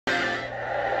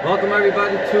Welcome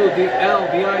everybody to the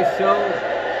LBI show.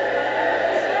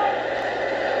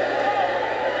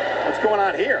 What's going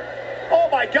on here? Oh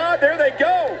my God, there they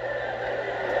go!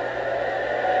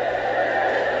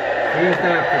 Seems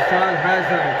that Facade has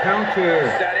an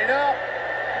encounter Setting up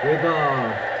with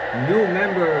a new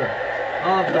member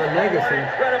of the legacy,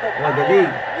 or the league,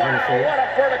 I would say. What a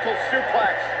vertical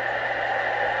suplex!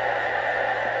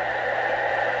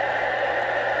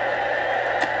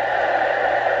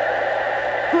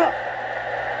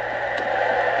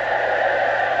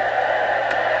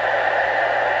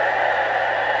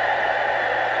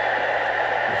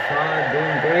 Facade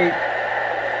doing great.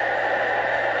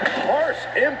 Harsh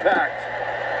impact.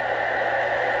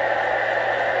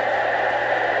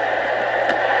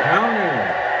 Counter.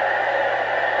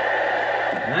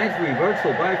 Nice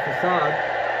reversal by Facade.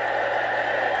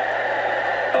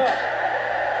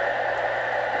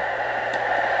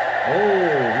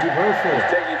 Oh, reversal.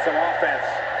 He's taking some offense.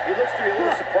 He looks to be a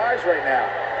little surprised right now.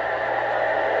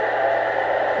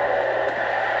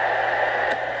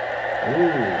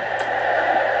 Ooh.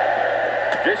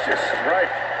 Vicious strike.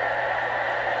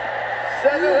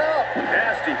 Set it up.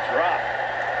 Nasty drop.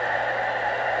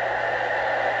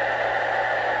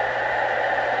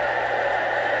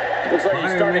 Looks like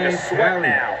he's starting to sweat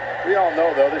now. We all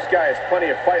know, though, this guy has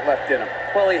plenty of fight left in him.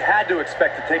 Well, he had to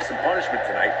expect to take some punishment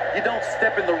tonight. You don't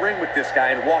step in the ring with this guy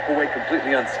and walk away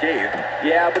completely unscathed.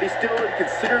 Yeah, but he's still in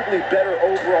considerably better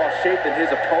overall shape than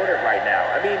his opponent right now.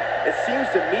 I mean, it seems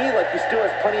to me like he still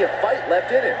has plenty of fight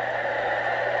left in him.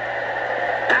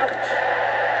 Ouch!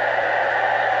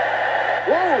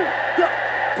 Whoa!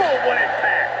 Boom, what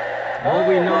impact! All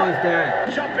we know is that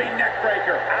Jumping neck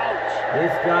breaker. Ouch!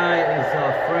 this guy is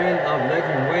a friend of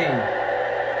Legend Wayne.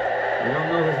 We don't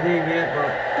know his name yet, but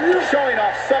Showing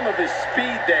off some of his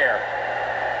speed there.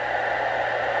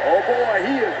 Oh boy,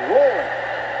 he is rolling.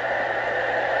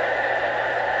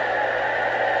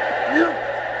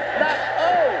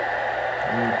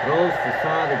 and he throws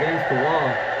Facade against the wall.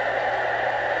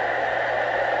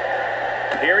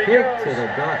 Here he Kick goes. to the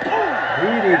gut.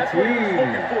 That's what he was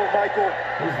looking DDT. for, Michael.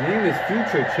 His name is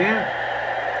Future Champ.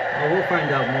 Oh, we'll find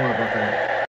out more about that.